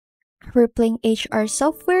Rippling HR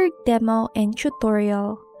software demo and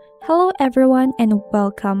tutorial. Hello everyone and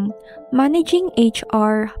welcome. Managing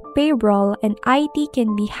HR, payroll, and IT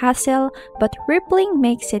can be hassle, but Rippling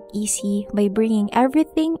makes it easy by bringing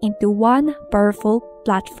everything into one powerful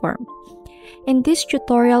platform. In this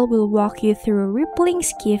tutorial, we'll walk you through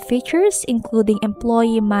Rippling's key features, including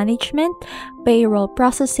employee management, payroll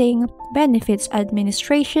processing, benefits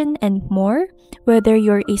administration, and more. Whether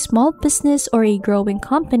you're a small business or a growing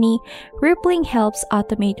company, Rippling helps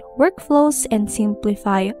automate workflows and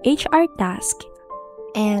simplify HR tasks.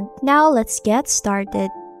 And now let's get started.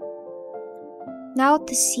 Now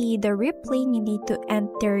to see the Rippling, you need to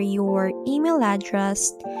enter your email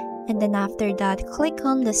address, and then after that, click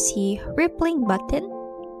on the See Rippling button.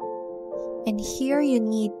 And here you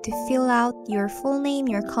need to fill out your full name,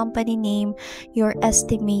 your company name, your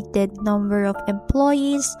estimated number of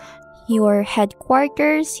employees, your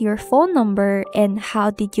headquarters, your phone number, and how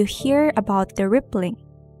did you hear about the Rippling.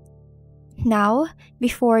 Now,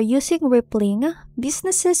 before using Rippling,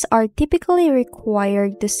 businesses are typically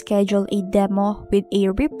required to schedule a demo with a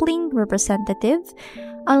Rippling representative.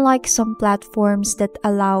 Unlike some platforms that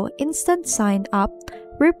allow instant sign-up,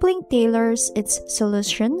 Rippling tailors its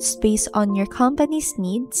solutions based on your company's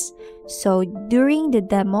needs. So during the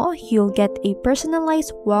demo, you'll get a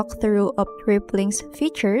personalized walkthrough of Rippling's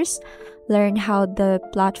features, learn how the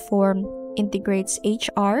platform integrates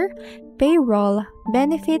HR, payroll,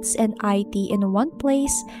 benefits, and IT in one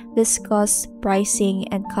place, discuss pricing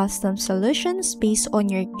and custom solutions based on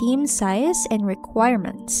your team size and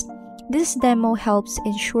requirements. This demo helps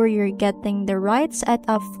ensure you're getting the right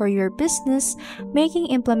setup for your business, making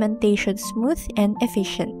implementation smooth and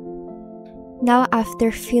efficient. Now,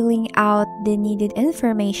 after filling out the needed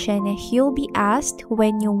information, you'll be asked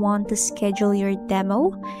when you want to schedule your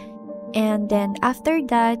demo. And then after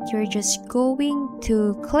that, you're just going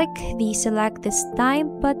to click the Select This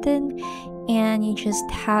Time button, and you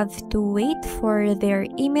just have to wait for their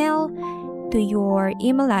email to your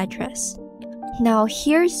email address. Now,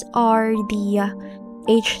 here's the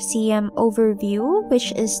HCM overview,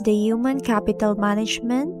 which is the Human Capital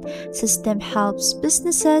Management System. Helps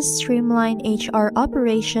businesses streamline HR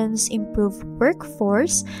operations, improve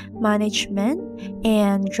workforce management,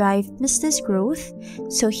 and drive business growth.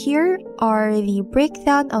 So here are the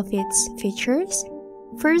breakdown of its features.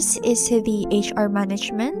 First is the HR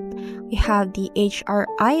management. We have the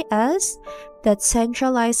HRIS that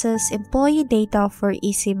centralizes employee data for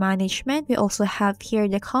easy management. We also have here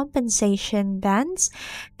the compensation bands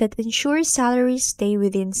that ensure salaries stay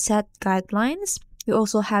within set guidelines. We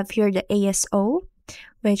also have here the ASO,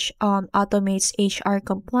 which automates HR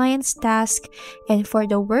compliance tasks. And for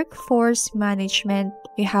the workforce management,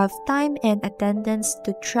 we have time and attendance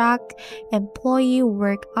to track employee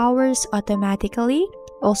work hours automatically.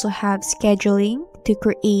 Also have scheduling to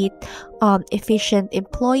create efficient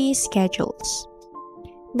employee schedules.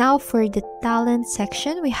 Now for the talent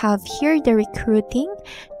section, we have here the recruiting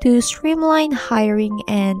to streamline hiring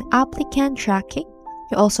and applicant tracking.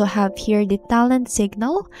 We also have here the talent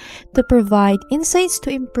signal to provide insights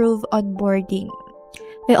to improve onboarding.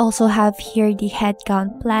 We also have here the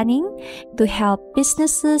headcount planning to help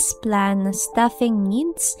businesses plan staffing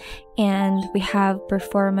needs, and we have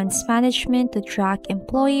performance management to track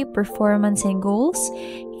employee performance and goals,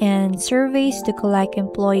 and surveys to collect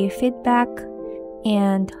employee feedback,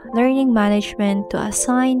 and learning management to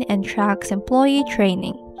assign and track employee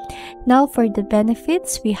training. Now for the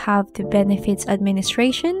benefits, we have the benefits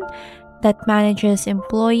administration that manages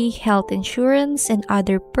employee health insurance and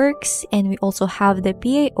other perks, and we also have the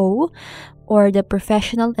PAO, or the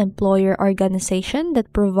Professional Employer Organization,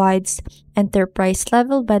 that provides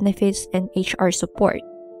enterprise-level benefits and HR support.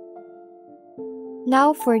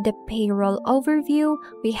 Now for the payroll overview,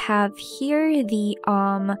 we have here the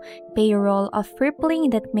payroll of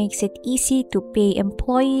Rippling that makes it easy to pay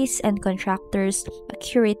employees and contractors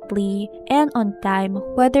accurately and on time,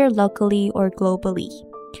 whether locally or globally.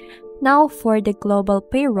 Now for the global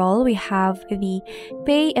payroll, we have the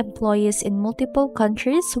pay employees in multiple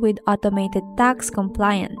countries with automated tax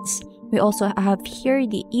compliance. We also have here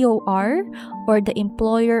the EOR, or the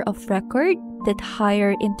employer of record, that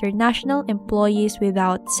hire international employees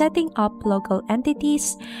without setting up local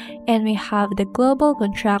entities. And we have the global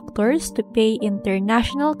contractors to pay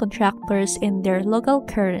international contractors in their local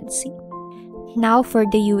currency. Now for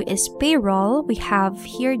the US payroll, we have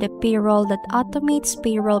here the payroll that automates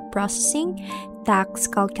payroll processing, tax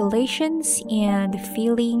calculations, and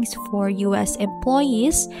fillings for US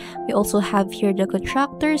employees. We also have here the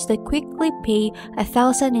contractors that quickly pay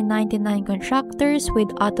 1,099 contractors with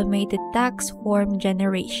automated tax form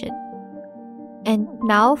generation. And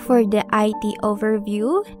now for the IT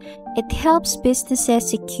overview. It helps businesses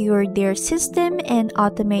secure their system and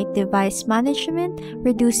automate device management,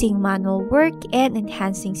 reducing manual work and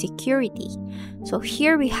enhancing security. So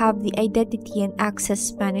here we have the identity and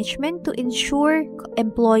access management to ensure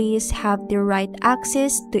employees have the right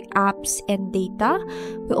access to apps and data.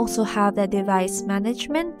 We also have the device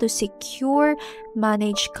management to secure,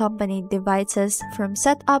 manage company devices from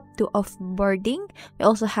setup to offboarding. We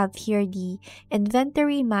also have here the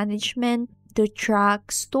inventory management to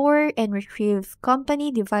track, store, and retrieve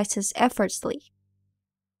company devices effortlessly.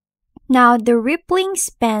 Now, the rippling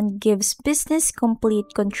spend gives business complete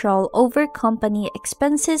control over company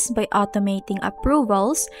expenses by automating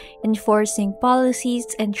approvals, enforcing policies,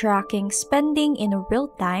 and tracking spending in real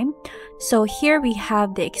time. So here we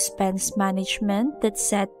have the expense management that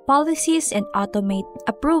set policies and automate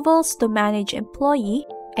approvals to manage employee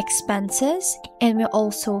expenses, and we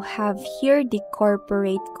also have here the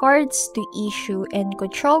corporate cards to issue and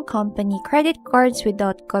control company credit cards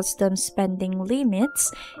without custom spending limits,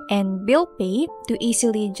 and bill pay to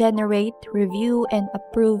easily generate, review, and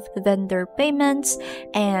approve vendor payments,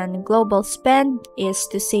 and global spend is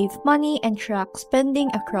to save money and track spending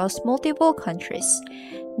across multiple countries.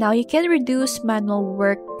 Now you can reduce manual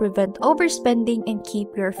work, prevent overspending, and keep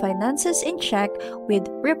your finances in check with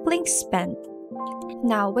rippling spend.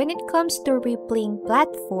 Now, when it comes to Rippling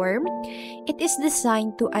platform, it is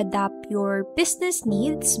designed to adapt your business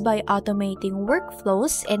needs by automating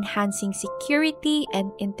workflows, enhancing security,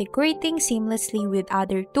 and integrating seamlessly with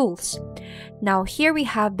other tools. Now, here we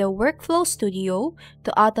have the Workflow Studio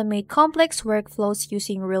to automate complex workflows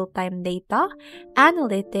using real-time data,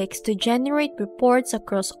 analytics to generate reports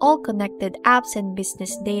across all connected apps and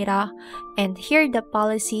business data, and here the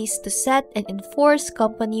policies to set and enforce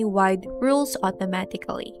company-wide rules automatically.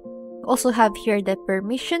 We also have here the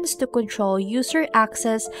permissions to control user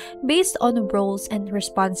access based on roles and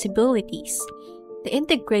responsibilities. The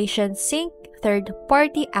integration sync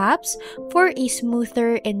third-party apps for a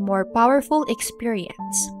smoother and more powerful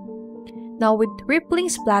experience. Now with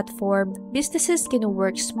Rippling's platform, businesses can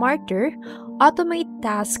work smarter, automate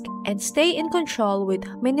tasks, and stay in control with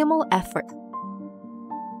minimal effort.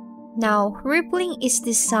 Now, Rippling is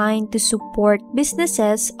designed to support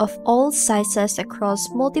businesses of all sizes across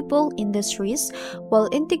multiple industries while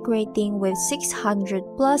integrating with 600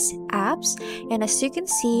 plus apps. And as you can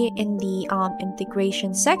see in the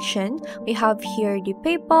integration section, we have here the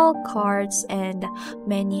PayPal, cards, and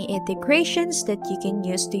many integrations that you can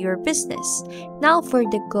use to your business. Now for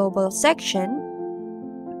the global section,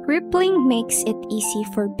 Rippling makes it easy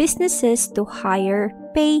for businesses to hire,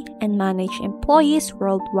 pay, and manage employees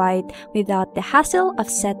worldwide without the hassle of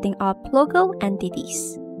setting up local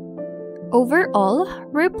entities. Overall,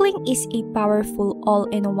 Rippling is a powerful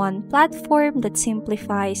all-in-one platform that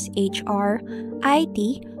simplifies HR,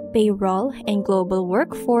 IT, payroll, and global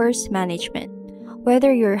workforce management.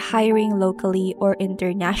 Whether you're hiring locally or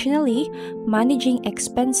internationally, managing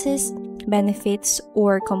expenses, benefits,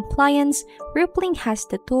 or compliance, Rippling has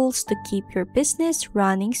the tools to keep your business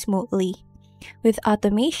running smoothly. With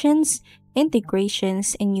automations,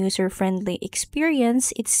 integrations, and user-friendly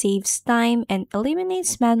experience, it saves time and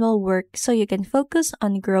eliminates manual work so you can focus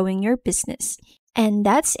on growing your business. And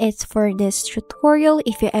that's it for this tutorial.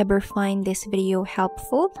 If you ever find this video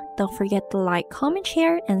helpful, don't forget to like, comment,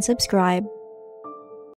 share, and subscribe.